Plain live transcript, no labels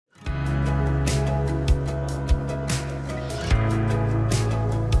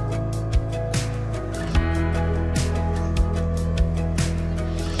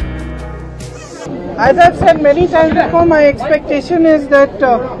As I've said many times before, my expectation is that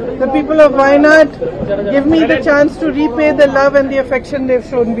the people of Wayanad give me the chance to repay the love and the affection they've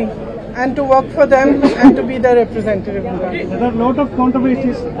shown me, and to work for them and to be their representative. There are a lot of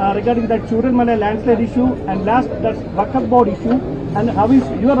controversies regarding that Churalmala landslide issue and last that Waqf board issue. And how is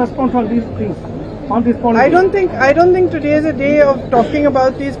your response on these things? On this policy? I don't think today is a day of talking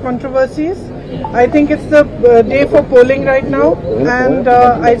about these controversies. I think it's the day for polling right now, and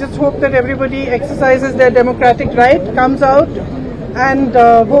I just hope that everybody exercises their democratic right, comes out and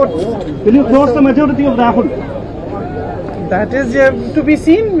votes. Will you close the majority of Rahul? That is to be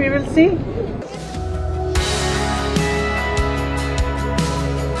seen. We will see.